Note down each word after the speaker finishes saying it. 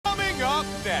Up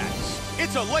next,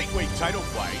 it's a lightweight title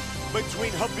fight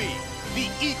between Khabib, the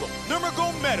Eagle,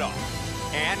 Nurmagomedov,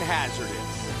 and Hazardous.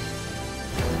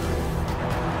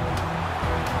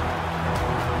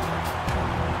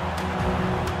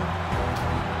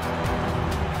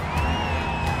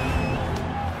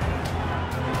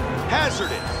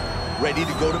 Hazardous, ready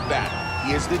to go to battle.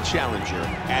 He is the challenger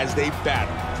as they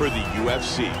battle for the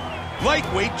UFC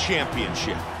Lightweight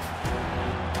Championship.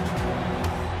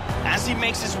 As he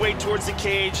makes his way towards the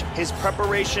cage, his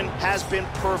preparation has been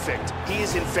perfect. He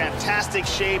is in fantastic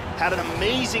shape, had an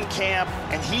amazing camp,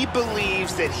 and he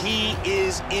believes that he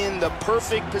is in the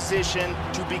perfect position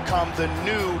to become the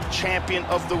new champion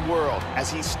of the world.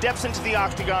 As he steps into the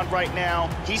octagon right now,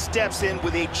 he steps in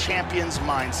with a champion's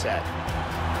mindset.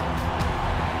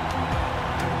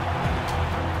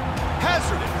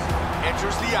 Hazardous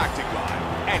enters the octagon,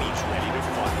 and he's ready to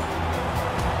fight.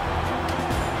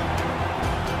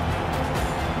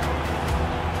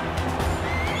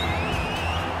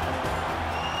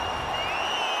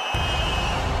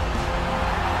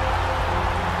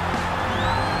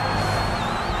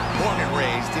 Born and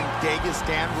raised in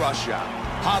Dagestan, Russia,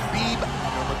 Khabib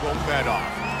Nurmagomedov.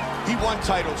 He won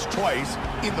titles twice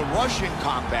in the Russian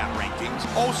combat rankings,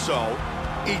 also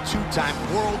a two-time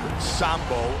World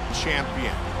Sambo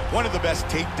Champion. One of the best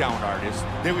takedown artists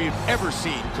that we have ever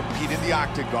seen compete in the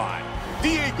octagon.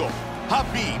 The Eagle,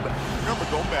 Khabib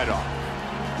Nurmagomedov.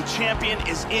 The champion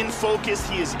is in focus.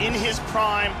 He is in his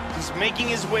prime. He's making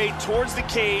his way towards the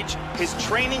cage. His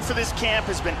training for this camp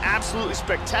has been absolutely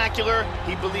spectacular.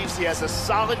 He believes he has a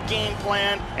solid game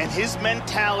plan, and his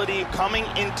mentality coming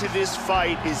into this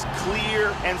fight is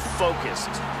clear and focused.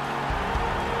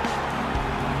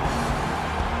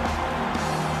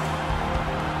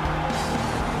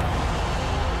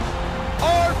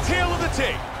 Our tale of the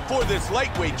tape for this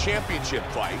lightweight championship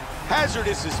fight.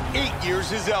 Hazardous is 8 years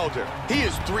his elder. He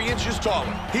is 3 inches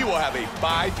taller. He will have a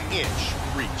 5-inch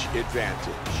reach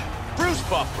advantage. Bruce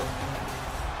Buffer.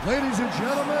 Ladies and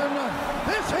gentlemen,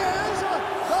 this is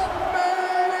the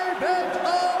main event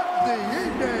of the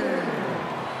evening.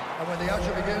 And when the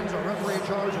action begins, a referee in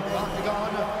charge of the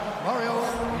octagon, Mario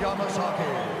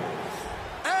Yamasaki.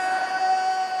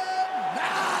 And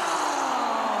now,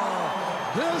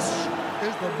 this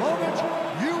is the moment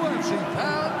UFC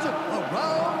fans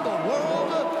around the world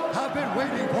have been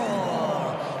waiting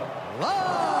for.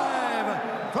 Live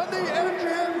from the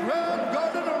MGM Grand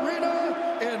Garden Arena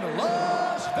in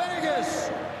Las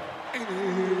Vegas.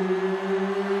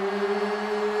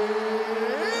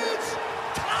 It's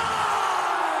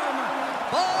time!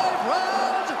 5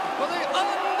 rounds for the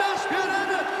undisputed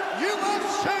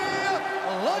UFC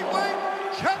Lightweight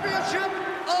Championship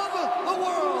of the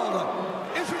world.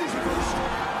 Introducing first,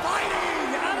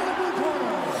 fighting out of the blue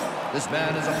corner. This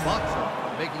man is a boxer,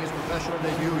 making his professional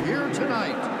debut here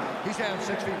tonight. He stands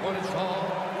 6 feet 1 inch tall,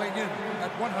 weighing in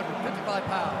at 155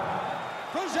 pounds.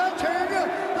 Presenting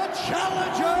the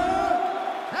challenger,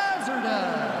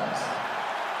 Hazardous.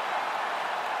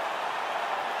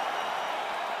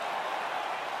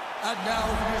 And now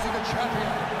introducing the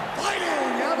champion,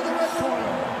 fighting out of the red corner.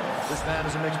 This man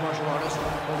is a mixed martial artist,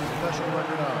 holding a professional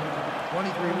record of 23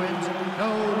 wins,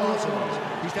 no losses.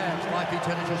 He stands 5 feet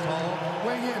 10 inches tall,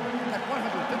 weighing in at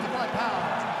 155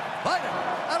 pounds. Fighting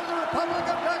out of the Republic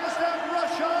of Dagestan,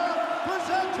 Russia,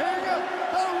 presenting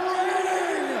the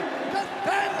reigning,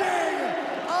 defending,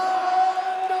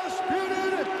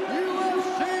 undisputed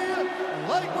UFC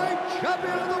Lightweight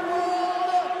Champion of the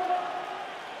world,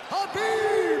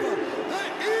 Khabib, the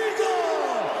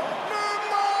Eagle,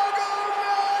 Nurmagomedov!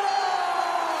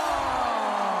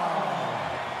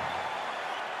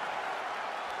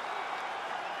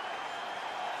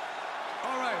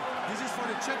 All right, this is for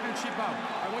the championship bout.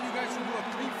 I want you guys to do a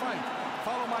clean fight.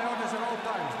 Follow my orders at all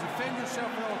times. Defend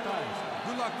yourself at all times.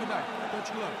 Good luck tonight.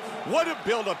 Touch gloves. What a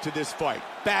build-up to this fight.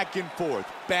 Back and forth.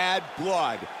 Bad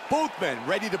blood. Both men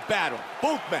ready to battle.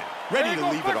 Both men ready to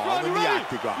leave it all in the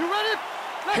octagon. You ready?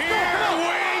 Here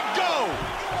we go!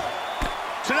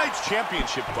 Tonight's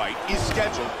championship fight is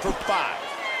scheduled for 5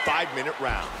 5-minute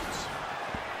rounds.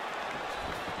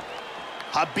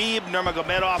 Khabib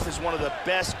Nurmagomedov is one of the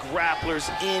best grapplers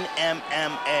in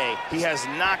MMA. He has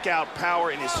knockout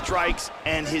power in his strikes,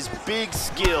 and his big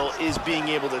skill is being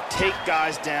able to take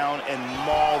guys down and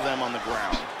maul them on the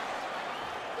ground.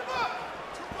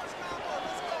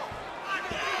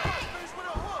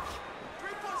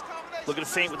 Look at the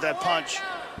feint with that punch.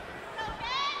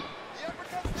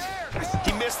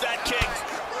 He missed that kick.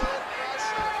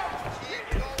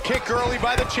 Kick early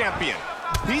by the champion.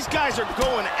 These guys are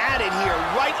going at it here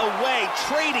right away,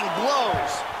 trading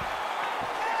blows.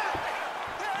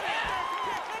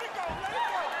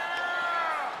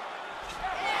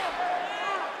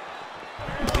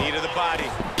 body.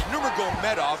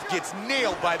 Nurmagomedov gets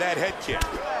nailed by that head kick.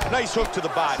 Nice hook to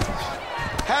the body.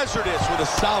 Hazardous with a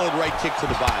solid right kick to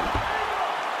the body.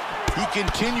 He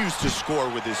continues to score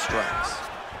with his strikes.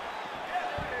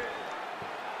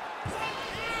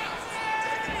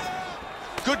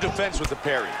 Good defense with the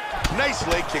parry. Nice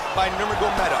leg kick by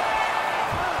Nurmagomedov.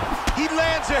 He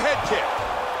lands a head kick.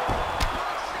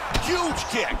 Huge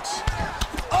kicks.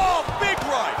 Oh, big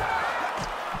right.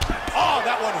 Oh,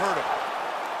 that one hurt him.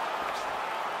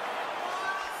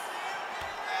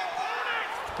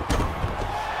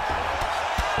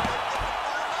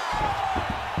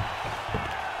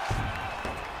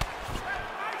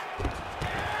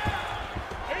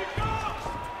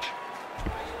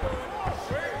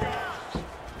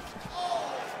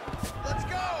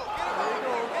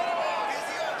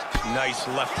 Nice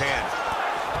left hand.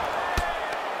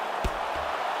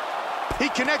 He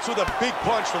connects with a big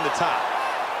punch from the top.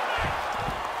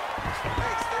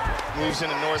 Moves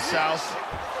into north-south.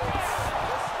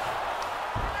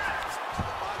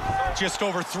 Just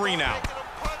over 3 now.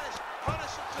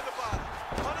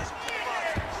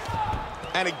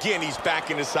 And again, he's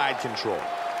back into side control.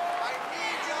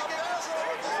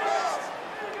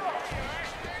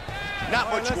 Not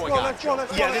much going on, Joe.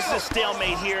 Yeah, this is a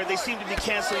stalemate here. They seem to be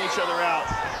canceling each other out.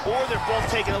 Or they're both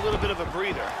taking a little bit of a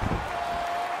breather.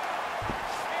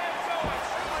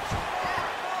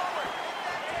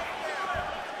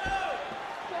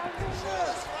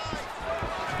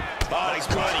 Nice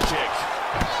body kick.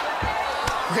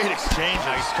 Great exchange.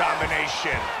 Nice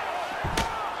combination.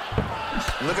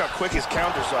 Look how quick his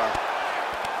counters are.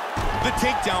 The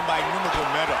takedown by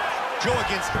Nurmagomedov. Joe,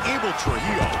 against Abel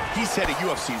Trujillo, he set a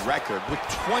UFC record with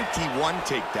 21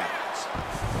 takedowns.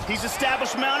 He's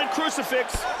established mounted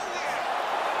crucifix.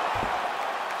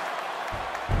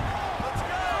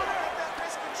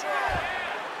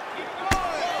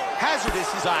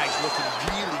 Hazardous, his eyes looking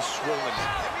really swollen.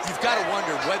 You've got to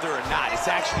wonder whether or not it's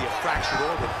actually a fractured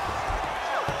organ.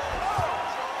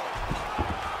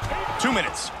 2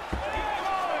 minutes.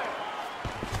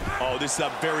 Oh, this is a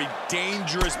very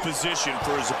dangerous position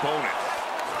for his opponent.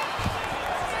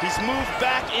 He's moved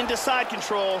back into side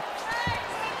control.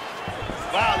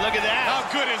 Wow, look at that. How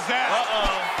good is that?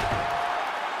 Uh-oh.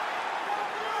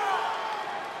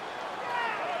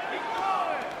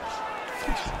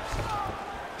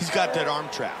 He's got that arm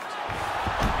trapped.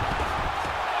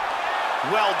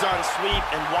 Well done sweep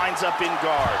and winds up in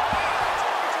guard.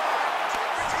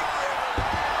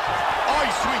 Oh,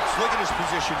 he sweeps. Look at his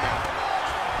position now.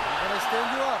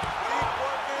 Stand you up.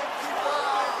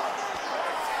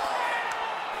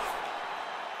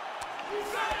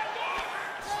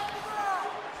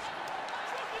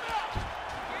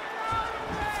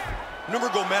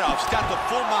 Nurmagomedov's got the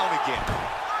full mount again.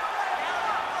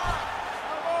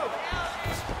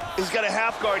 He's got a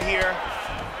half guard here.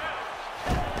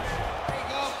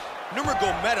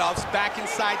 Nurmagomedov's back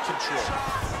inside control.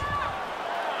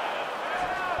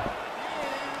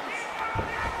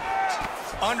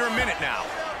 Under a minute now.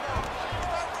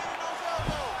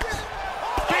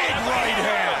 Big right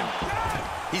hand.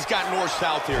 He's got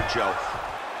north-south here, Joe.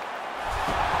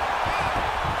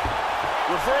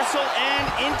 Reversal and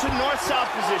into north-south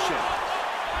position.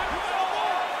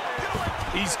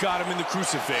 He's got him in the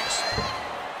crucifix.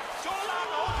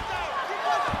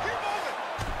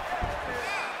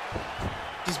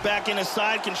 He's back into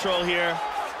side control here.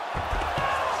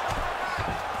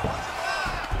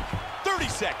 30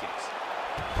 seconds.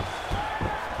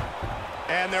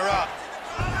 And they're up.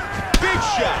 Big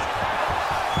shot.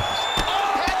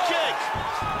 Oh, head kick.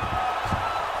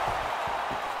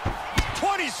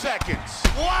 20 seconds.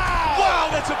 Wow.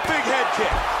 Wow, that's a big head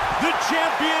kick. The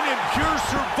champion in pure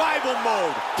survival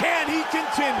mode. Can he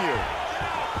continue?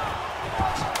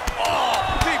 Oh,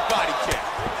 big body kick.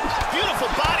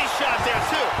 Beautiful body shot there,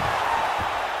 too.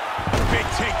 Big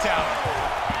takedown.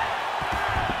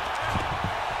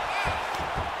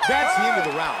 That's the end of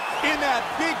the round. In that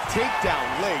big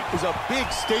takedown late is a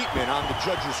big statement on the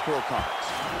judges' scorecards.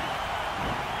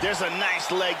 There's a nice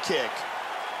leg kick.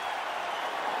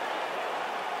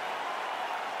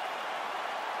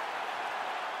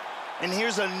 And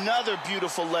here's another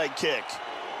beautiful leg kick.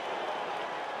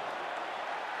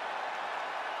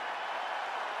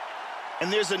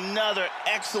 And there's another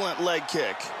excellent leg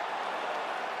kick.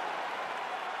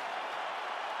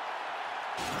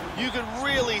 You can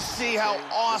really see how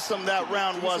awesome that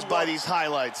round was by these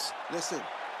highlights. Listen,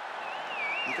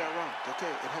 you got rocked. Okay,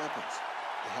 it happens.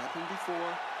 It happened before,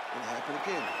 and it happened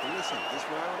again. But listen, this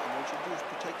round, I want you to do is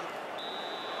protect it.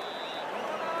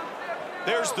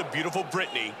 There's the beautiful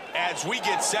Brittany as we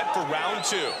get set for round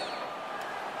 2.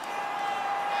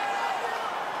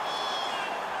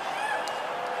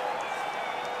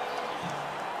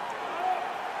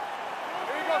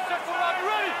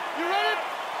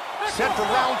 set for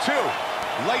round 2.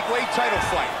 Lightweight title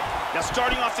fight. Now,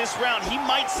 starting off this round, he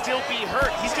might still be hurt.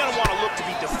 He's going to want to look to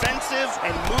be defensive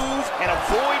and move and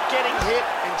avoid getting hit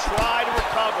and try to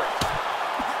recover.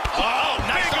 Oh,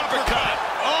 nice uppercut.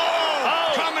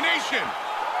 Oh, combination.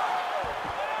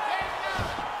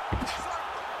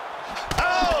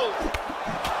 Oh!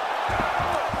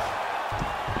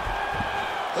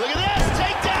 Look at this,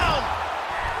 takedown!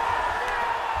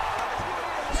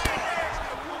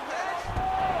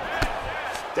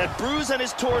 That bruise on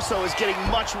his torso is getting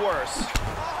much worse.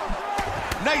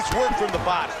 Nice work from the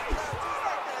bottom.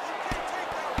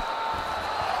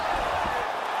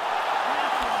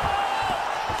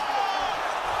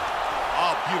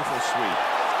 Oh, beautiful sweep.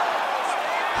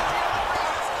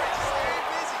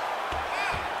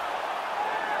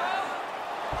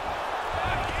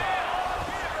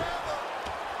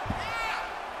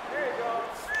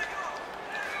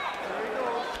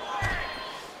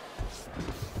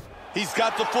 He's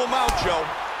got the full mount, Joe.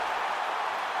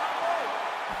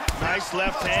 Nice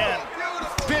left hand.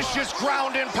 Vicious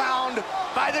ground and pound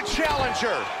by the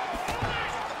challenger.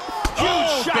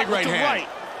 Huge shot big with right the hand. right.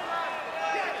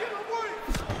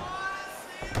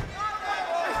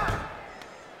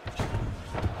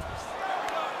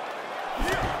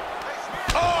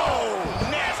 Oh!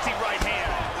 Nasty right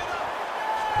hand.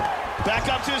 Back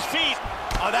up to his feet.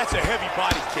 Oh, that's a heavy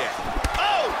body kick.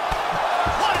 Oh!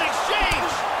 What an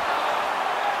exchange!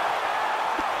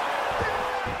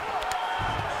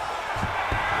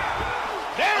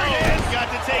 There it is! Got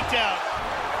the takedown.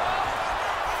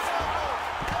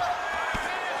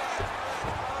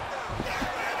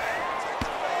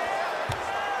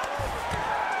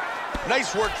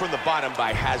 Nice work from the bottom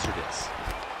by Hazardous.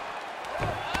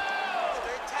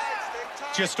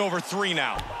 Just over 3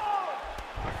 now.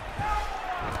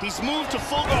 He's moved to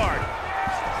full guard.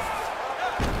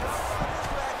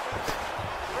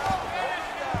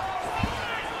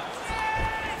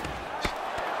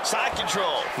 Side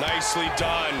control. Nicely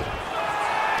done.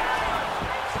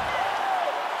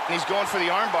 And he's going for the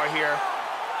armbar here.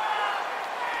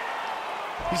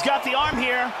 He's got the arm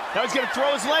here. Now he's going to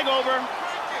throw his leg over.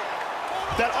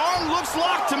 That arm looks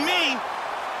locked to me.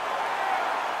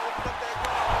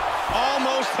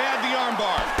 Almost had the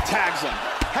armbar. Tags him.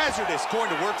 Hazardous going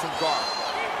to work from guard.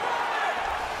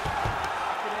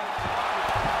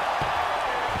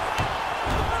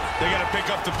 They got to pick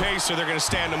up the pace or they're going to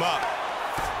stand him up.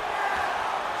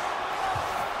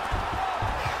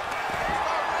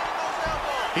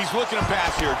 He's looking to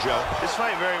pass here, Joe. This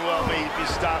fight very well may be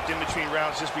stopped in between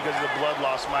rounds just because of the blood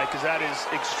loss, Mike, because that is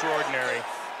extraordinary.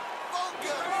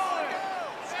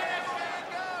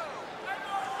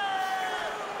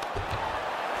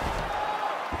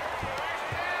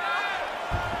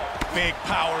 Big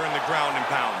power in the ground and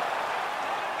pound.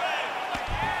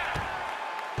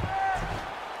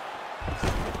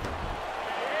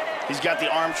 He's got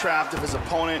the arm trapped of his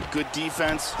opponent. Good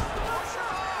defense.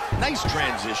 Nice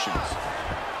transitions.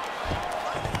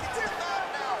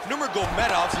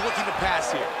 Nurmagomedov's looking to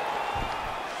pass here.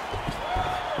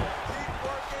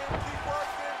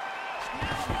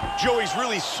 Joey's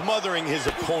really smothering his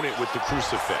opponent with the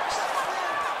crucifix.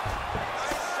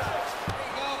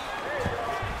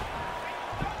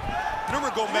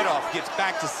 Nurmagomedov gets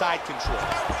back to side control.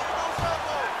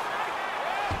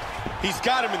 He's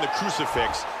got him in the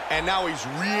crucifix, and now he's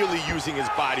really using his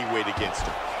body weight against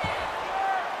him.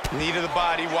 Knee to the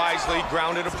body, wisely,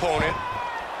 grounded opponent.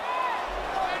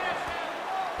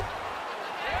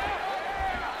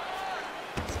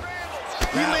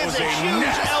 He lands a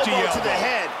huge elbow to the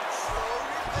head.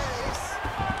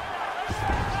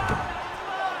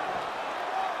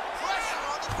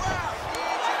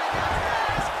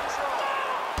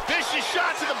 Vicious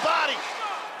shot to the body.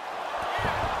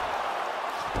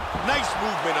 Nice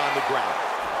movement on the ground.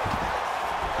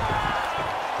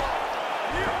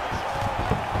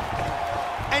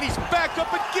 And he's back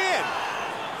up again.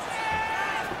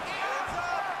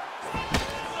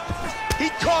 He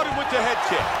caught him with the head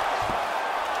kick.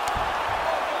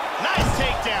 Nice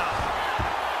takedown.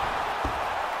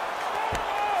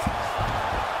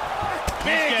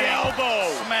 Big elbow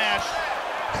smash.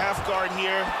 Half guard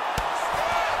here.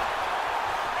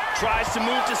 Tries to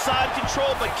move to side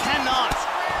control, but cannot.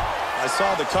 I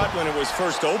saw the cut when it was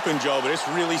first open, Joe, but it's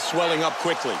really swelling up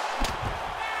quickly.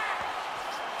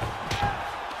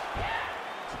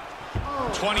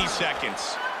 20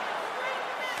 seconds.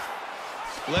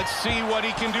 Let's see what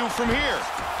he can do from here.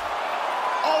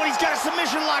 Oh, he's got a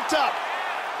submission locked up.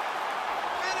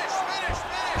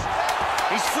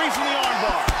 He's free from the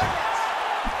armbar.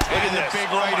 Look at this. Big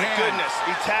Oh right my hand. goodness,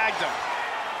 he tagged him.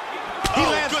 He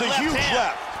lands the huge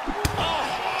left.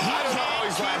 I don't know how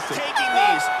he's classic. Taking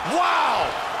these. Wow!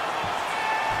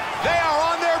 They are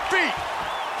on their feet.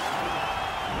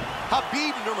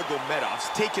 Khabib Nurmagomedov's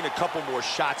taken a couple more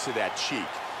shots to that cheek,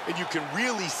 and you can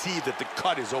really see that the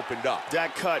cut is opened up.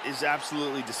 That cut is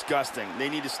absolutely disgusting. They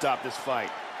need to stop this fight.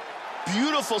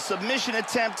 Beautiful submission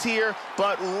attempt here,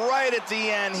 but right at the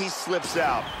end, he slips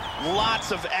out.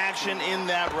 Lots of action in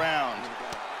that round.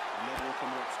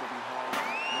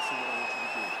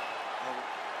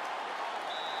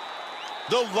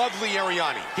 The lovely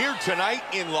Ariani, here tonight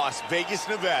in Las Vegas,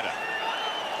 Nevada.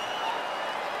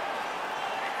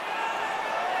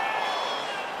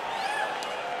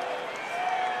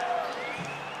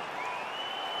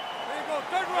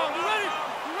 Third round, you ready?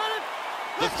 You ready?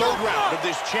 The third round of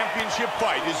this championship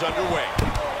fight is underway.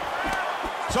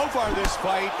 So far, this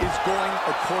fight is going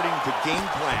according to game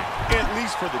plan, at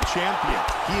least for the champion.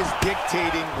 He is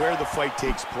dictating where the fight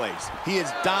takes place. He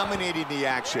is dominating the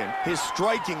action. His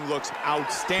striking looks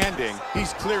outstanding.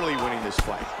 He's clearly winning this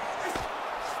fight.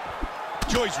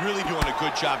 Joey's really doing a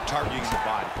good job targeting the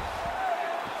body.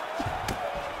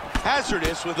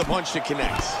 Hazardous with a punch that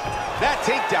connects. That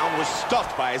takedown was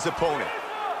stuffed by his opponent.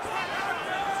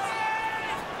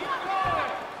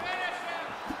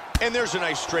 And there's a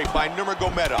nice straight by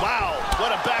Nurmagomedov. Wow, what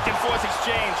a back-and-forth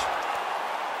exchange.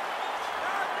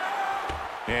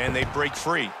 And they break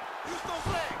free.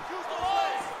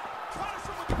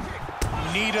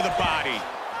 Knee to the body.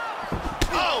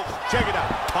 Oh, check it out.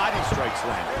 Body strikes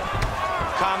landed.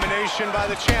 Combination by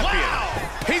the champion. Wow.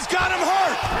 He's got him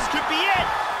hurt. This could be it.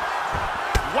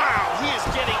 Wow, he is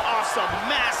getting off some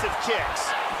massive kicks.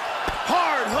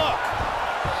 Hard hook.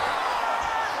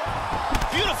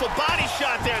 Beautiful body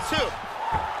shot there, too.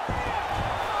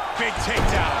 Big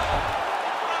takedown.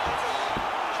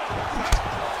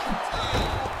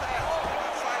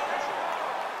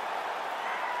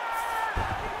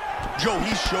 Joe,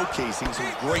 he's showcasing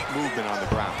some great movement on the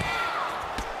ground.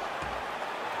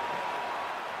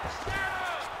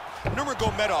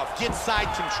 Nurmagomedov gets side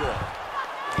control.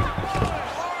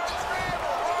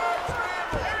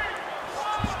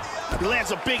 He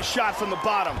lands a big shot from the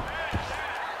bottom.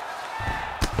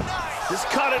 This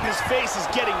cut in his face is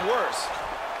getting worse.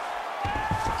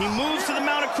 He moves to the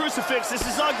mounted crucifix. This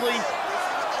is ugly.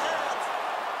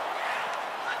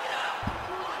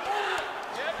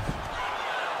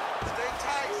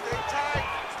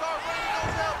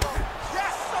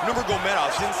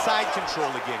 Nurmagomedov's in side control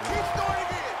again.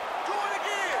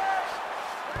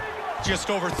 Just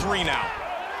over 3 now.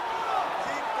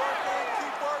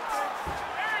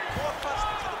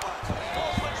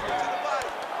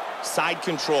 Side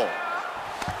control.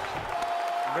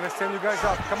 I'm gonna send you guys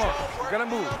up. Come on, you're gonna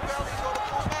move.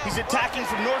 He's attacking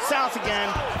from north-south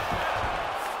again.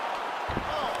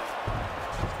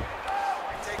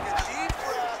 Take a deep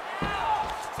breath.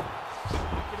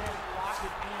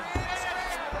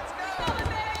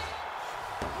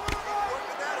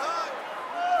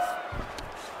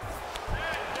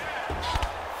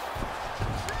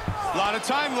 A lot of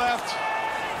time left.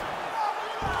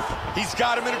 He's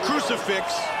got him in a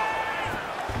crucifix.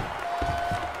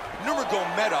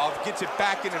 Nurmagomedov gets it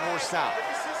back into north-south.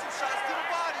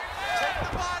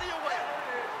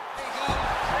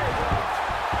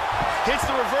 Hits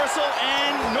the reversal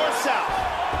and north-south.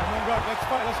 Come on, guys, let's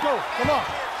fight. Let's go. Come on.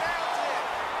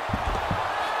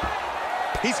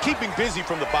 He's keeping busy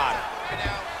from the bottom.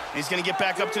 He's going to get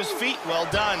back up to his feet. Well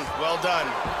done. Well done.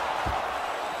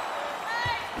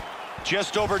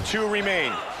 Just over 2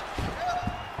 remain.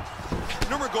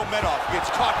 Nurmagomedov gets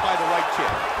caught by the right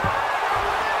kick.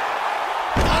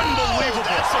 Unbelievable.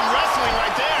 That's some wrestling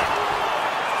right there.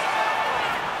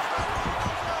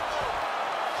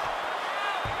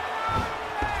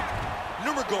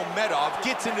 Nurmagomedov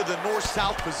gets into the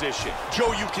north-south position.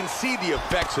 Joe, you can see the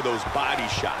effects of those body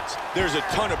shots. There's a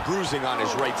ton of bruising on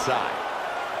his right side.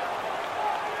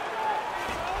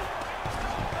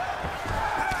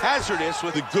 Hazardous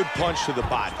with a good punch to the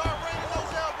body.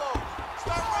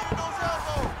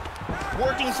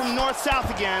 Working from north-south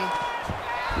again.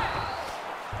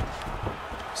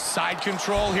 Side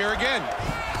control here again.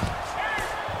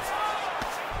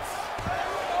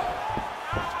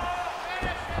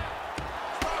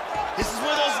 This is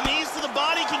where those knees to the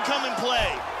body can come in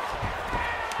play.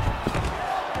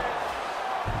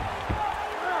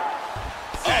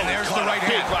 And there's the right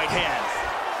hand. Big right hand.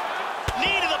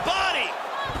 Knee to the body.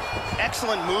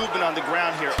 Excellent movement on the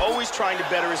ground here. Always trying to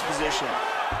better his position.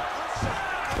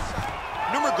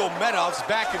 Nurmagomedov's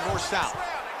back in north-south.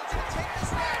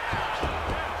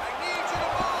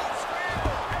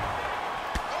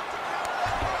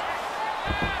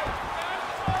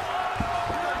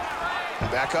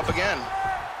 Back up again.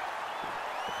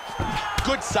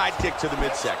 Good side kick to the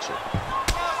midsection.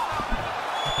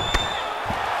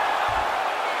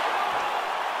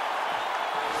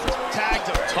 Tagged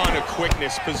him. Ton of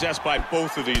quickness possessed by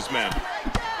both of these men.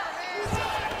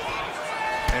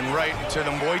 And right into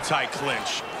the Muay Thai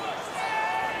clinch.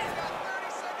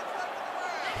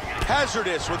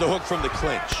 Hazardous with a hook from the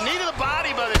clinch. Knee to the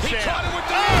body by the champ. He caught him with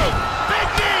the knee. Big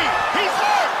knee. He's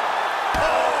hurt.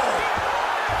 Oh.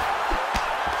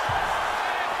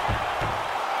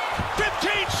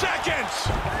 15 seconds.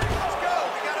 Let's go.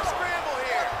 We got a scramble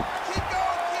here. Keep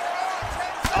going. Keep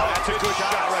going. Oh, that's a good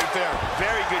shot right there.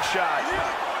 Very good shot.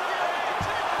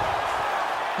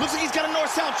 Looks like he's got a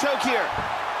north-south choke here.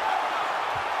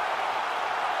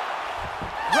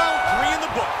 Round 3 in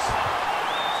the books.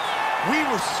 We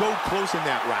were so close in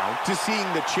that round to seeing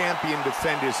the champion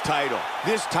defend his title.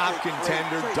 This top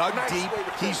contender dug deep,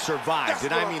 he survived.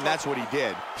 And I mean, that's what he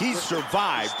did. He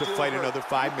survived to fight another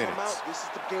 5 minutes. This is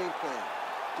the game plan.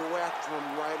 Go after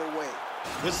him right away.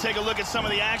 Let's take a look at some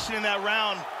of the action in that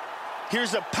round.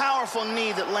 Here's a powerful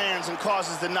knee that lands and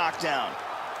causes the knockdown.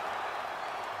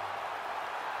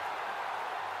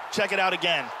 Check it out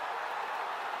again.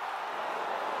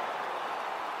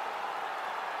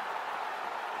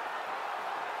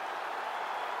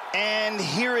 And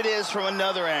here it is from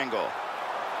another angle.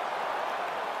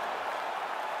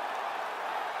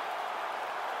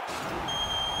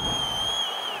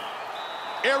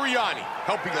 Ariani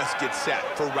helping us get set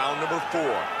for round number 4.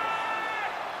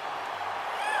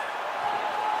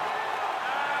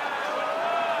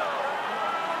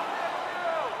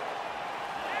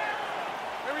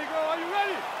 Here we go. Are you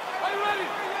ready? Are you ready?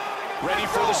 Ready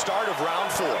for the start of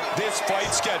round 4. This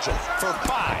fight scheduled for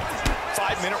 5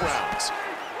 5-minute rounds.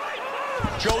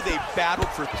 Joe, they battled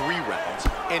for 3 rounds,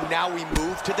 and now we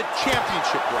move to the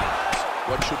championship rounds.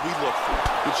 What should we look for?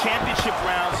 The championship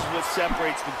rounds is what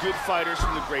separates the good fighters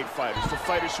from the great fighters. The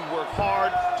fighters who work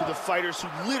hard to the fighters who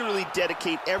literally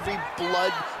dedicate every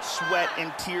blood, sweat,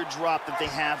 and teardrop that they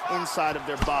have inside of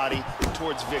their body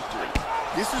towards victory.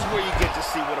 This is where you get to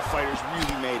see what a fighter's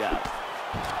really made out of.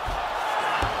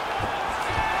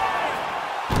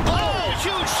 Oh,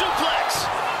 huge suplex!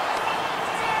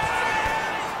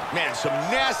 Man, some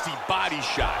nasty body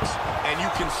shots, and you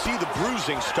can see the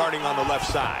bruising starting on the left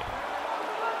side.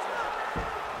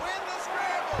 Win the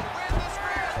scramble. Win the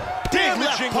scramble.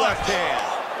 Damaging left hand.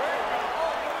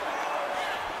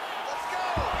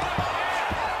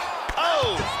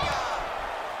 Oh!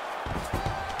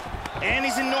 And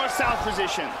he's in north-south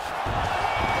position.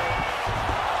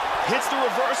 Hits the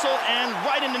reversal and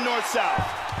right into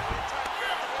north-south.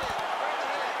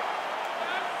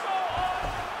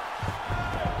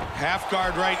 Half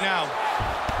guard right now.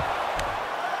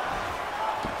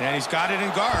 And he's got it in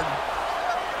guard.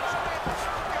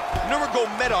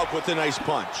 Nurmagomedov with a nice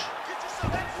punch.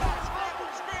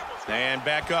 And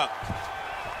back up.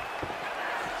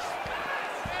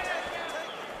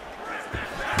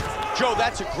 Joe,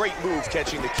 that's a great move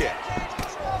catching the kick.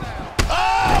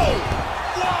 Oh!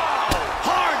 Wow!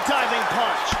 Hard diving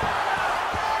punch.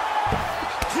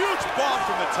 Huge bomb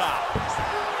from the top.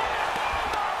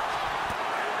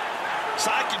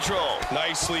 Side control.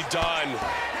 Nicely done.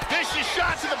 Vicious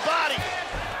shot to the body.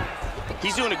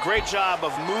 He's doing a great job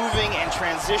of moving and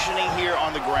transitioning here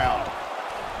on the ground.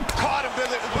 Caught him with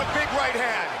big right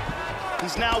hand.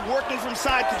 He's now working from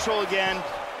side control again.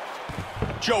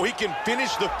 Joe, he can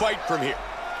finish the fight from here.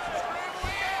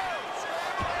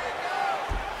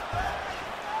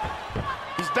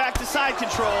 He's back to side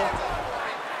control.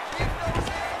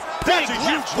 That's Big a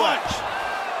huge punch.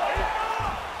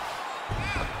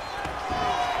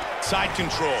 Side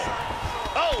control.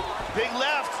 Oh, big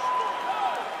left.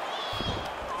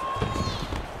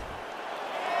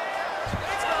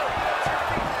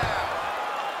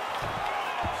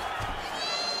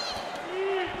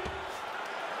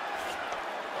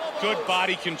 Good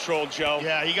body control, Joe.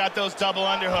 Yeah, he got those double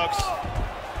underhooks.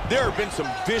 There have been some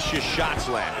vicious shots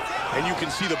landed, and you can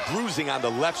see the bruising on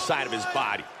the left side of his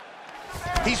body.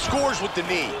 He scores with the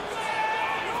knee.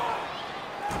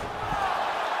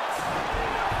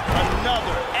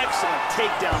 Another excellent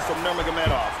takedown from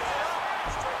Nurmagomedov.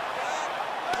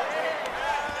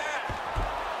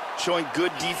 Showing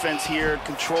good defense here,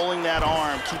 controlling that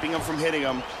arm, keeping him from hitting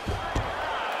him.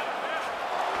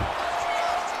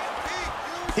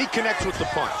 He connects with the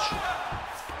punch.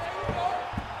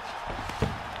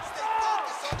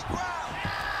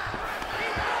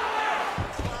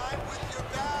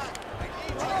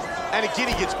 And again,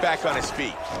 he gets back on his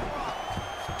feet.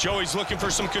 Joey's looking for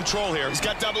some control here. He's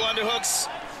got double underhooks.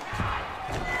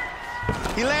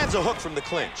 He lands a hook from the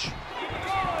clinch.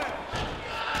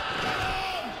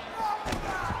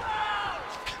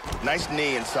 Nice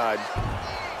knee inside.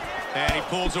 And he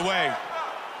pulls away.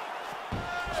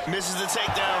 Misses the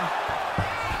takedown.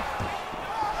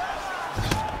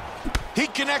 He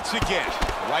connects again.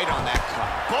 Right on that cut.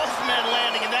 Both men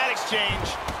landing in that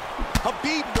exchange.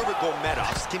 Khabib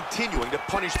Nurmagomedov's continuing to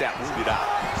punish that wounded eye.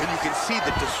 And you can see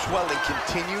that the swelling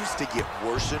continues to get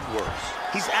worse and worse.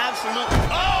 He's absolutely...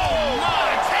 Oh, my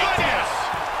goodness!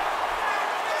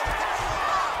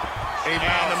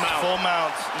 Full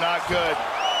mount. Not good.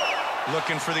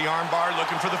 Looking for the armbar,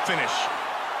 looking for the finish.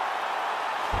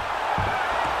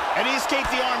 And he escaped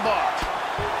the armbar.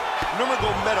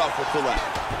 Nurmagomedov with the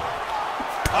left.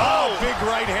 Oh, big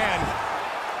right hand.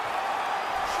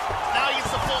 Now he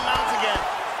gets the full mount again.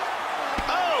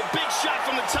 Oh, big shot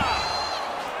from the top.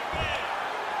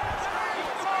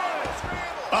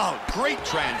 Oh, great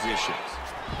transitions.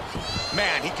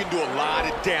 Man, he can do a lot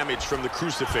of damage from the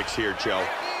crucifix here, Joe.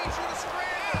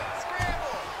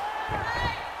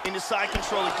 Into side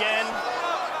control again.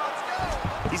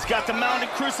 He's got the mounted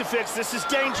crucifix. This is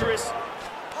dangerous.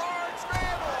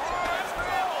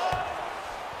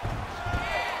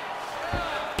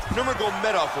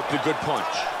 Nurmagomedov with the good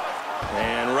punch.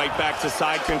 And right back to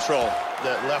side control.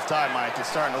 That left eye, Mike, it's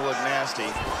starting to look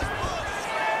nasty.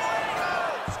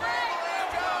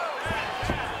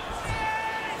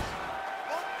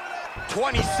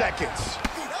 "20 seconds.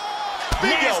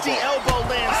 Big Nasty elbow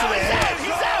lands to the head. He's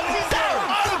out!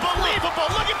 Unbelievable!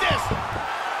 Look at this!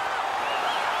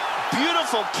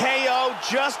 Beautiful KO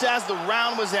just as the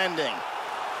round was ending.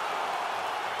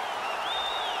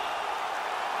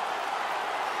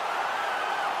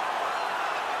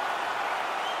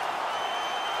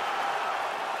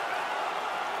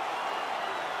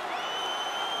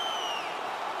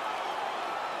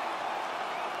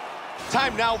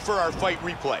 Time now for our fight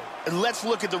replay. Let's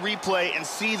look at the replay and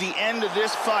see the end of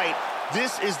this fight.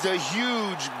 This is the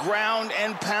huge ground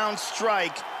and pound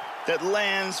strike that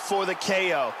lands for the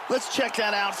KO. Let's check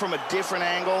that out from a different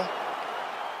angle.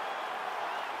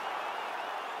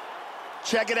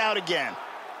 Check it out again.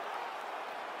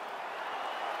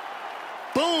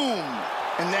 Boom!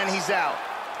 And then he's out.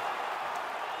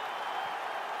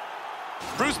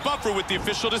 Bruce Buffer with the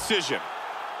official decision.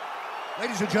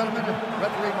 Ladies and gentlemen,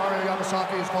 referee Mario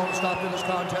Yamasaki has called a stop to this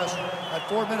contest at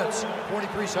 4 minutes,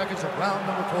 43 seconds of round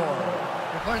number 4.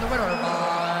 Declaring the winner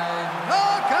by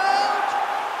knockout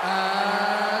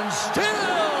and still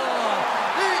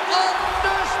the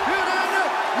undisputed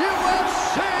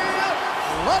UFC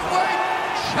Lightweight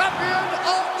Champion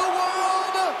of the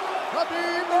world,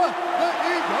 Khabib the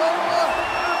Eagle Nurmagomedov.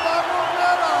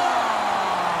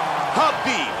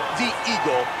 Khabib the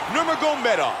Eagle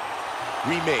Nurmagomedov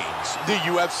remains the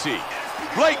UFC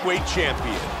Lightweight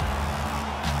Champion.